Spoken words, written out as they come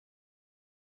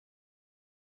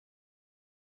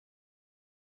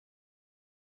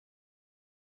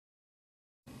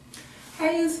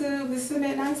Hi YouTube, this is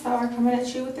AMidniteStar coming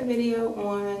at you with a video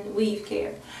on weave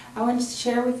care. I wanted to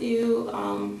share with you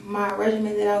my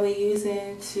regimen that I'll be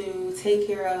using to take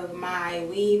care of my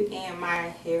weave and my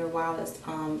hair while it's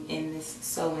in this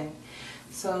sewing.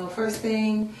 So first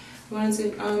thing I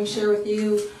wanted to share with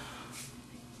you,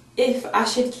 if I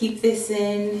should keep this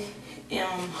in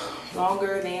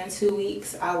longer than 2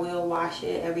 weeks, I will wash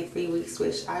it every 3 weeks,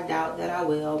 which I doubt that I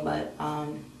will, but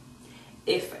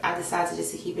if I decide to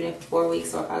just keep it in for 4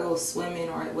 weeks, or if I go swimming,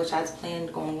 or which I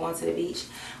planned going to the beach,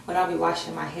 what I'll be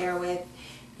washing my hair with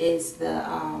is the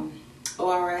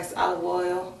ORS olive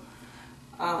oil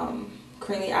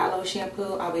creamy aloe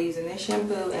shampoo. I'll be using this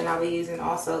shampoo, and I'll be using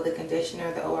also the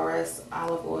conditioner, the ORS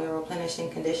olive oil replenishing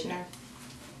conditioner.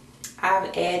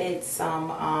 I've added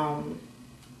some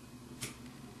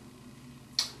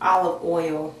olive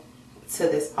oil to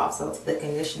this also, to the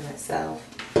conditioner itself.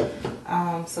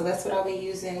 So that's what I'll be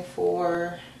using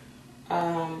for,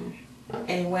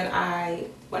 and when I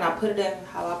put it in,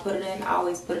 how I put it in, I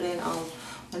always put it in on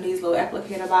one of these little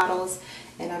applicator bottles,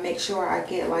 and I make sure I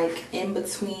get like in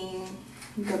between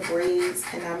the braids,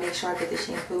 and I make sure I get the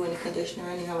shampoo and the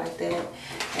conditioner in there like that.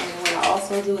 And what I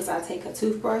also do is I take a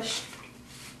toothbrush,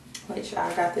 which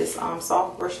I got this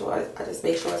soft bristle. I just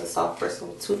make sure it's a soft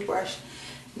bristle toothbrush,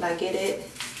 and I get it,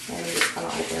 and I'm just gonna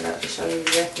open it up to show you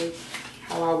exactly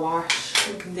how I wash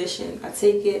and condition. I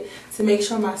take it to make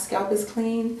sure my scalp is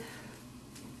clean.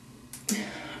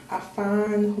 I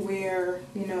find where,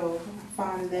 I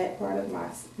find that part of my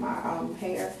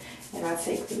hair, and I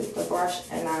take the brush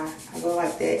and I go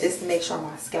like that just to make sure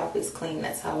my scalp is clean.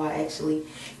 That's how I actually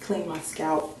clean my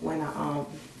scalp when I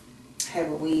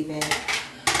have a weave in.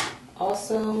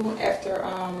 Also, after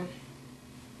I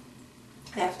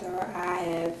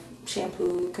have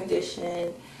shampooed,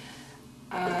 conditioned,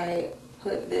 I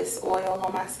put this oil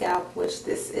on my scalp, which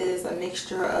this is a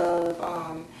mixture of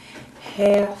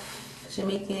half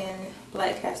Jamaican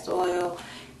black castor oil,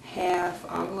 half,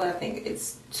 I think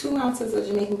it's 2 ounces of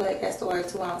Jamaican black castor oil,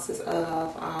 2 ounces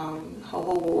of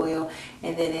jojoba oil,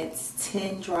 and then it's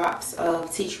 10 drops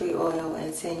of tea tree oil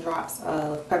and 10 drops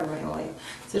of peppermint oil.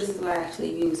 So this is what I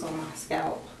actually use on my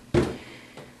scalp.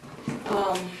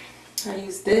 I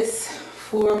use this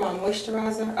for my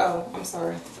moisturizer. Oh, I'm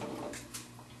sorry.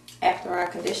 After I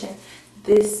condition,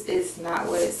 this is not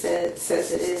what it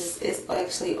says it is. It's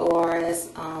actually ORS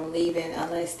leave-in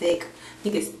elastic. I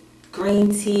think it's green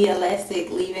tea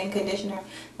elastic leave-in conditioner.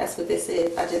 That's what this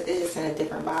is. It's just in a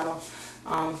different bottle.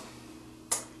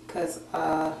 Because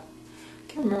I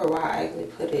can't remember why I actually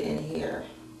put it in here.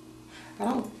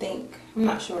 I'm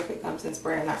not sure if it comes in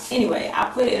spray or not. Anyway, I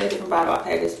put it in a different bottle. I've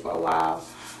had this for a while.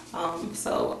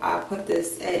 So I put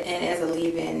this in as a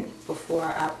leave-in before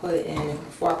I put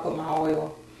my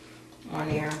oil on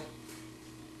there.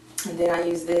 And then I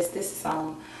use this. This is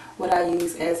what I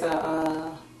use as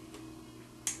a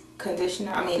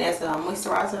conditioner. As a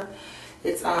moisturizer.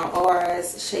 It's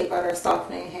ORS Shea Butter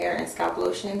Softening Hair and Scalp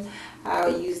Lotion. I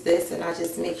use this, and I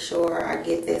just make sure I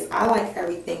get this. I like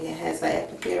everything that has an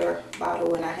applicator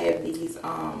bottle when I have these,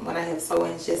 when I have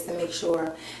sew-ins, just to make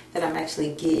sure that I'm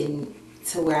actually getting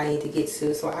to where I need to get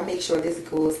to. So I make sure this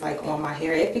goes like on my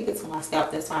hair. If it gets on my scalp,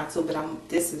 that's fine too, but I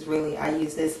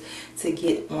use this to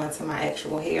get onto my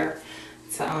actual hair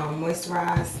to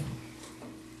moisturize.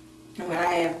 And when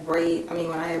I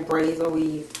have braids or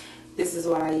weave, this is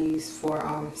what I use for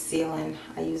sealing.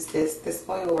 I use this. This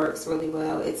oil works really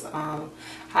well. It's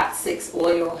Hot 6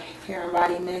 Oil Hair and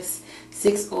Body Mist.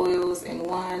 6 oils in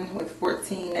one with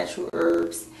 14 natural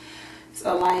herbs. It's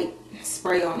a light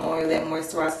spray-on oil that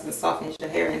moisturizes and softens your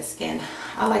hair and skin.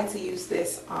 I like to use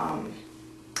this. I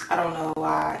don't know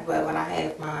why, but when I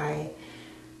have my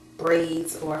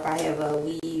braids or if I have a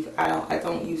weave, I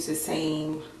don't use the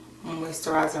same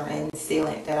moisturizer and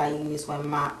sealant that I use when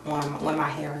my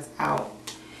hair is out.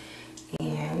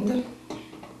 And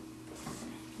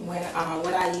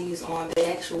what I use on the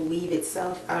actual weave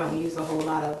itself, I don't use a whole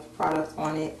lot of product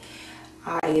on it.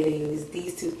 I either use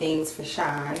these 2 things for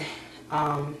shine.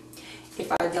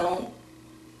 If I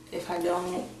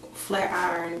don't flat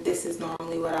iron, this is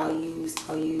normally what I'll use.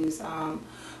 I'll use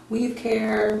Weave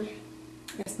Care.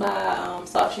 It's by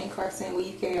Soft Sheen Carson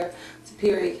Weave Care,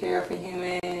 Superior Care for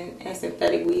human and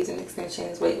synthetic weaves and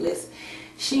extensions, weightless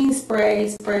sheen spray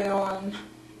on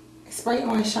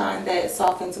shine that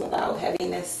softens without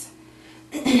heaviness.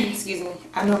 Excuse me.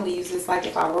 I normally use this like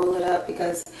if I roll it up,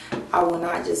 because I will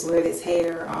not just wear this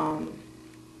hair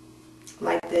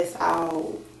like this.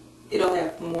 It'll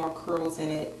have more curls in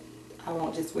it. I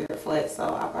won't just wear it flat, so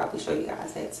I'll probably show you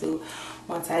guys that too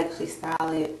once I actually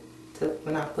style it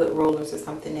when I put rollers or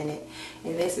something in it.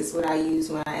 And this is what I use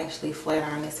when I actually flat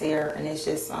iron this hair, and it's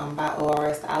just by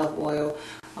ORS, the olive oil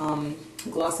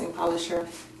glossing polisher.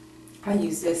 I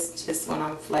use this just when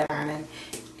I'm flat ironing.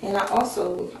 And I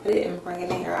didn't bring it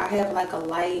in here, I have like a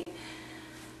light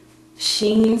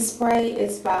sheen spray.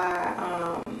 It's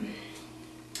by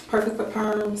Perfect for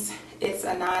Perms. It's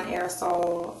a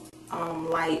non-aerosol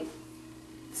light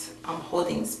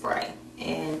holding spray.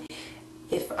 And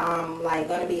if I'm like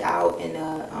gonna be out in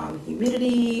the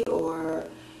humidity, or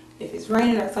if it's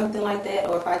raining or something like that,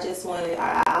 or if I just want to,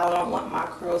 I don't want my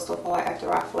curls to fall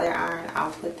after I flat iron,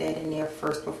 I'll put that in there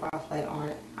first before I flat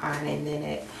iron, and then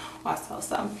it also.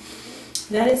 So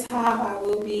that is how I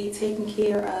will be taking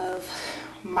care of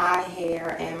my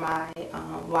hair and my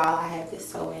while I have this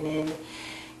sewing in.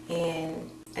 And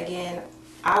again,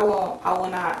 I'm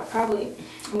going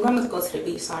to go to the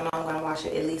beach, so I know I'm going to wash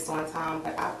it at least one time,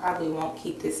 but I probably won't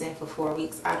keep this in for 4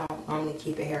 weeks. I don't normally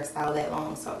keep a hairstyle that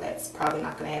long, so that's probably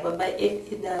not going to happen. But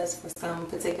if it does for some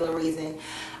particular reason,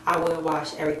 I will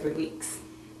wash every 3 weeks.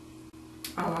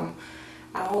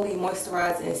 I only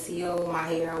moisturize and seal my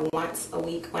hair once a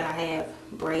week when I have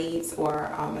braids or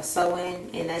a sew-in,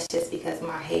 and that's just because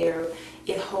my hair,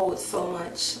 it holds so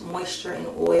much moisture and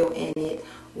oil in it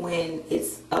when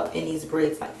it's up in these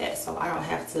braids like that. So I don't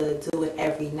have to do it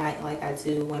every night like I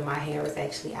do when my hair is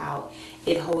actually out.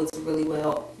 It holds really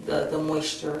well the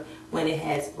moisture when it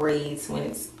has braids, when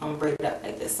it's braided up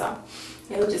like this. So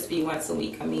it'll just be once a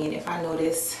week. I mean, if I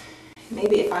notice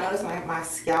my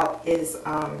scalp is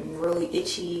really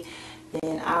itchy,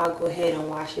 then I'll go ahead and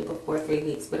wash it before 3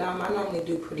 weeks. But I normally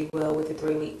do pretty well with the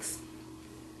 3 weeks.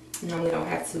 Normally don't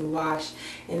have to wash.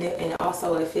 And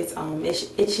also, if it's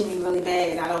itching me really bad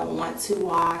and I don't want to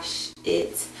wash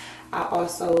it, I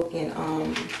also can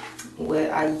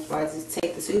I just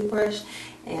take the toothbrush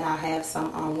and I have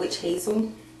some witch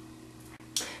hazel.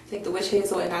 Take the witch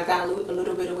hazel and I dilute a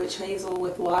little bit of witch hazel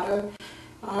with water.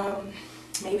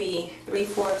 Maybe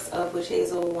 3/4 of witch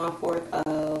hazel, 1/4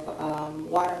 of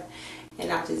water,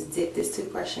 and I just dip this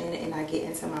toothbrush in and I get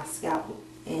into my scalp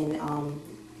and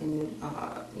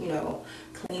you know,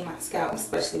 clean my scalp,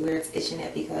 especially where it's itching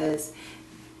at, because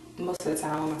most of the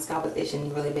time when my scalp is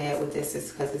itching really bad with this,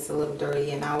 it's because it's a little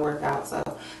dirty and I work out, so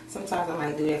sometimes I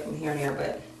might do that from here and there,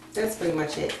 but that's pretty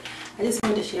much it. I just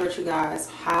wanted to share with you guys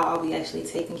how I'll be actually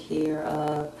taking care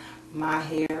of my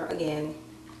hair. Again,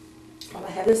 I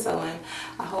have this sewing.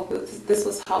 I hope this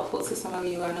was helpful to some of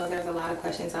you. I know there's a lot of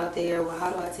questions out there. Well, how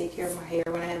do I take care of my hair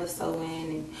when I have a sew-in,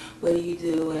 and what do you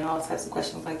do, and all types of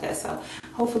questions like that. So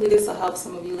hopefully this will help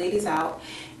some of you ladies out.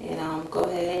 And go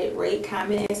ahead, rate,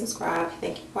 comment, and subscribe.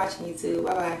 Thank you for watching YouTube.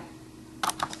 Bye bye.